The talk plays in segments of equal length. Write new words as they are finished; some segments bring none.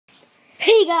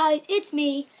Hey guys, it's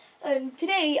me.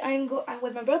 Today I'm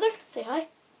with my brother. Say hi.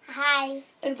 Hi.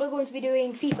 And we're going to be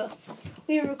doing FIFA.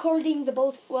 We are recording the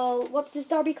what's this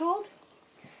derby called?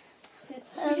 We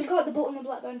just call it the Bolton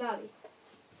Blackburn derby.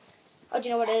 Oh, do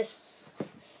you know what it is?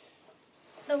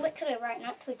 They're literally right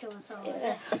next to each other. So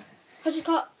Yeah. Let's just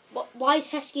call it, why is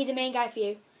Heskey the main guy for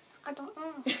you? I don't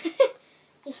know.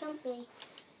 He shouldn't be.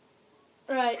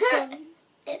 Right, so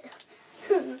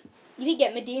you need to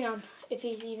get Medina on if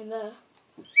he's even there.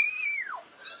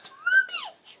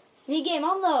 You need to get him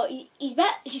on though. He's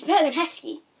better than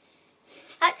Heskey.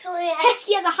 Actually,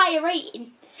 Heskey has a higher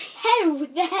rating. How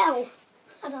the hell?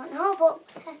 I don't know, but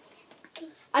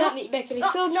I don't need to make any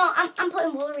subs. No, I'm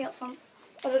putting Woolery up front.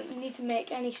 I don't need to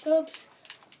make any subs.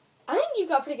 I think you've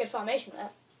got a pretty good formation there.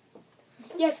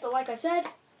 Yes, but like I said,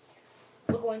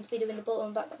 we're going to be doing the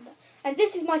Bolton Blackburn. And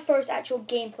this is my first actual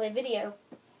gameplay video.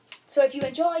 So if you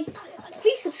enjoy,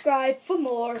 please subscribe for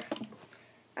more.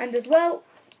 And as well,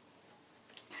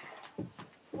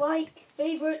 like,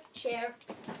 favourite, share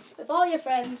with all your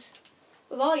friends,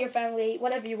 with all your family,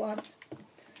 whatever you want.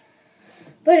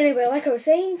 But anyway, like I was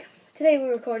saying, today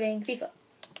we're recording FIFA.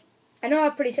 I know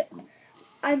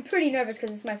I'm pretty nervous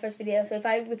because it's my first video, so if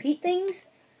I repeat things,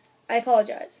 I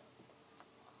apologise.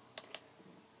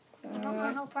 I don't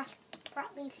know how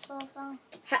Bradley's so far.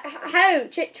 How?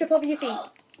 Trip over your feet. Oh,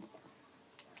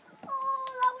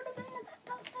 that would have been the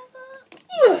best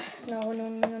ever. No.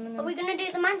 Are we going to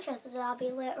do the Manchester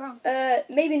derby later on?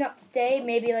 Maybe not today,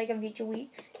 maybe like in future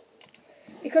weeks.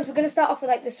 Because we're going to start off with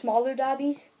like the smaller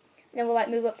derbies, and then we'll like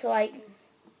move up to like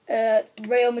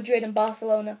Real Madrid and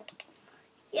Barcelona.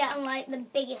 Yeah, and like the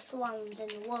biggest ones in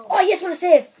the world. Oh yes, what a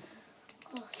save!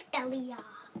 Oh, Stelia.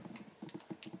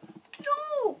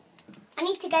 No! I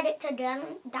need to get it to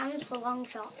Dan's for long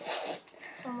shot.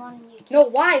 Someone you can... No,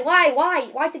 why?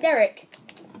 Why to Derek?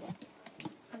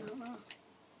 I don't know.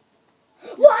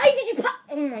 Why did you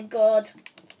Oh my god.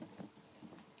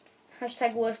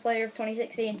 Hashtag worst player of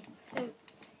 2016.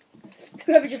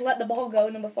 Whoever just let the ball go,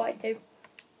 number 42.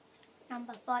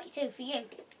 Number 42 for you?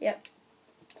 Yep.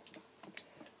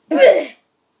 I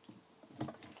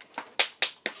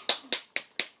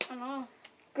know.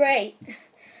 Great.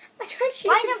 I tried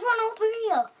shooting. Why is everyone over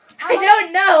here? I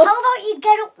don't know. How about you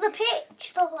get up the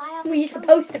pitch? So I have Were you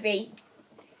supposed to be?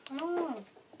 No.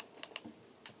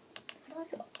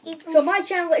 So my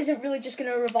channel isn't really just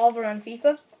going to revolve around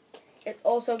FIFA. It's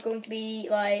also going to be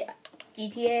like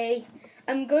GTA.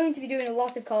 I'm going to be doing a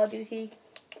lot of Call of Duty.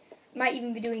 Might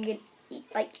even be doing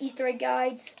like Easter egg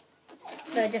guides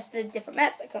for just the different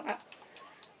maps that come out.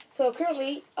 So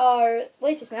currently our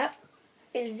latest map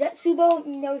is Zetsubo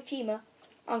no Chima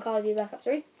on Call of Duty Black Ops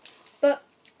 3.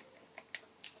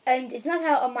 And it's not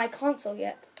out on my console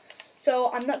yet.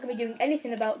 So I'm not going to be doing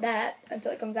anything about that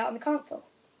until it comes out on the console.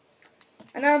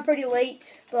 I know I'm pretty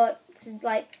late, but this is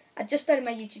like, I just started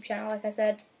my YouTube channel, like I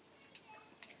said.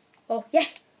 Oh,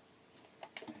 yes!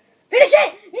 Finish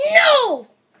it! No!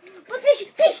 But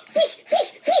fish!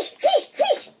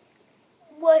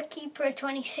 World Keeper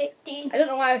 2016. I don't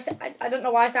know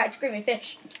why I started screaming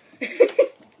fish.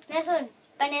 This one,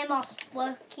 Benemos,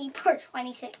 World Keeper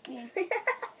 2016.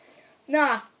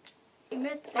 Nah. You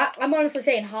missed that. I'm honestly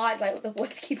saying hearts like the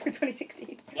worst keeper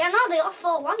 2016. Yeah, no, they are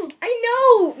 4-1. I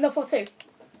know! No, 4-2.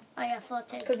 Oh yeah,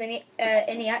 4-2. Because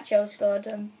Iniacho scored.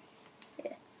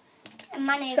 Yeah. And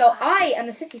Mane So got I am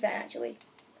a City fan, actually.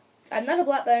 I'm not a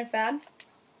Blackburn fan,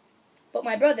 but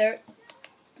my brother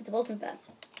is a Bolton fan.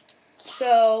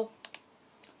 So,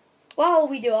 while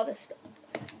we do all this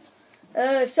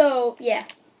stuff, so yeah,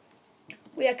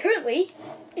 we are currently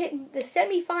in the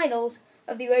semi-finals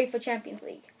of the UEFA Champions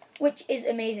League, which is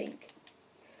amazing.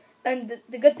 And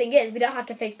the good thing is we don't have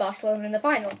to face Barcelona in the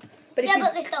final. But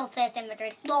but they still face in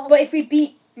Madrid. But if we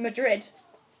beat Madrid,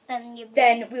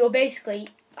 then we will basically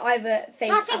either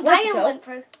face I think Bayern Atletico went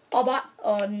through. or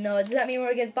oh no, does that mean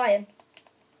we're against Bayern?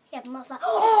 Yeah, most likely.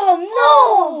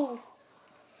 Oh no!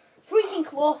 Freaking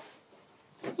cloth.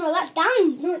 No, that's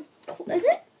Dan's. No, is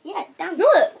it? Yeah, it's Dan's.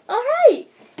 No, alright.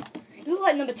 You look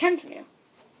like number 10 from you.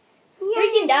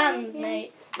 Freaking Dan's,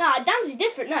 mate. Nah, Dan's is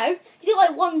different now. He's got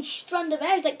like one strand of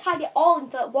hair. He's like tied it all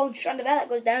into that one strand of hair that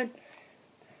goes down.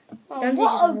 Oh, Dan's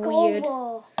what is a just weird.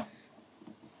 goal.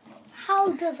 How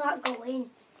does that go in?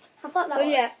 I thought that So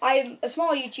yeah, I'm a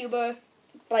small YouTuber.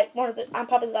 Like I'm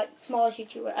probably like the smallest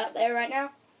YouTuber out there right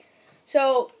now.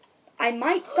 So I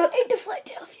might stop. It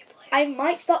deflected off your plate. I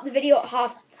might stop the video at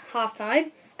half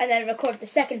time and then record the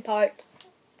second part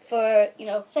for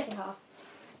second half.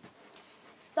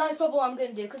 That is probably what I'm going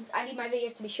to do because I need my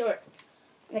videos to be short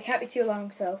and they can't be too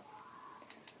long. So,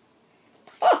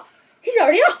 oh, he's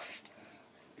already off.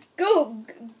 Go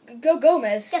go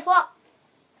Gomez. Guess what?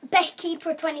 Best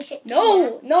keeper 26.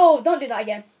 No, no, don't do that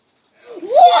again.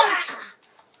 What?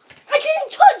 I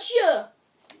didn't touch you.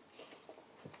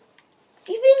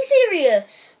 Are you being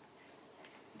serious?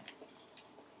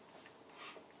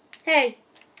 Hey,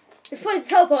 this player's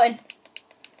teleporting.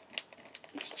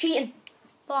 It's cheating.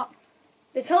 What?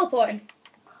 They're teleporting.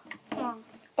 Come on.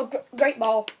 Oh, great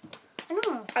ball. I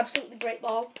know. Absolutely great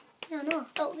ball. I know.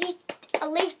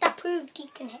 At least I proved he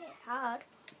can hit it hard.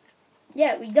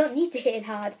 Yeah, we don't need to hit it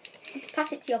hard.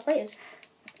 Pass it to your players.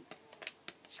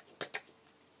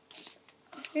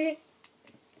 Good.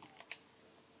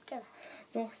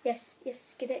 No, yes,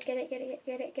 get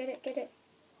it.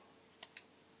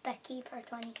 Best keeper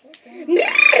 26.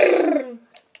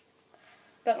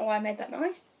 Don't know why I made that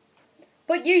noise.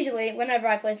 But usually, whenever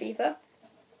I play FIFA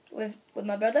with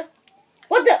my brother,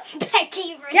 what the? Best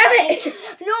keeper. Damn it!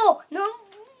 No.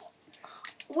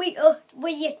 With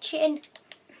your chin.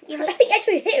 I think he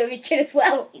actually hit it with his chin as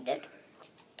well. He did.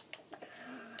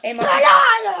 Hey,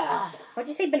 Banana! Why'd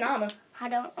you say banana? I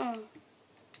don't know.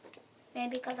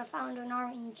 Maybe because I found an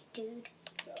orange dude.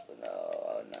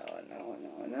 No.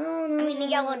 I mean, the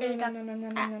yellow dude.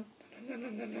 No.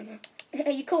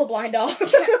 Are you colourblind, or?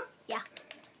 Yeah.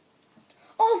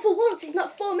 Oh, for once, it's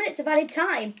not 4 minutes of added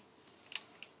time.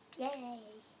 Yay.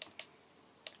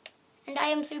 And I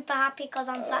am super happy because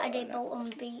on Saturday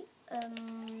Bolton beat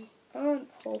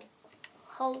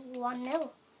Hull 1-0.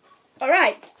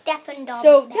 Alright, Definitely.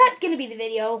 so that's going to be the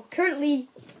video. Currently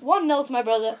 1-0 to my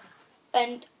brother.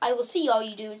 And I will see all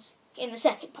you dudes in the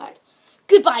second part.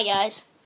 Goodbye, guys.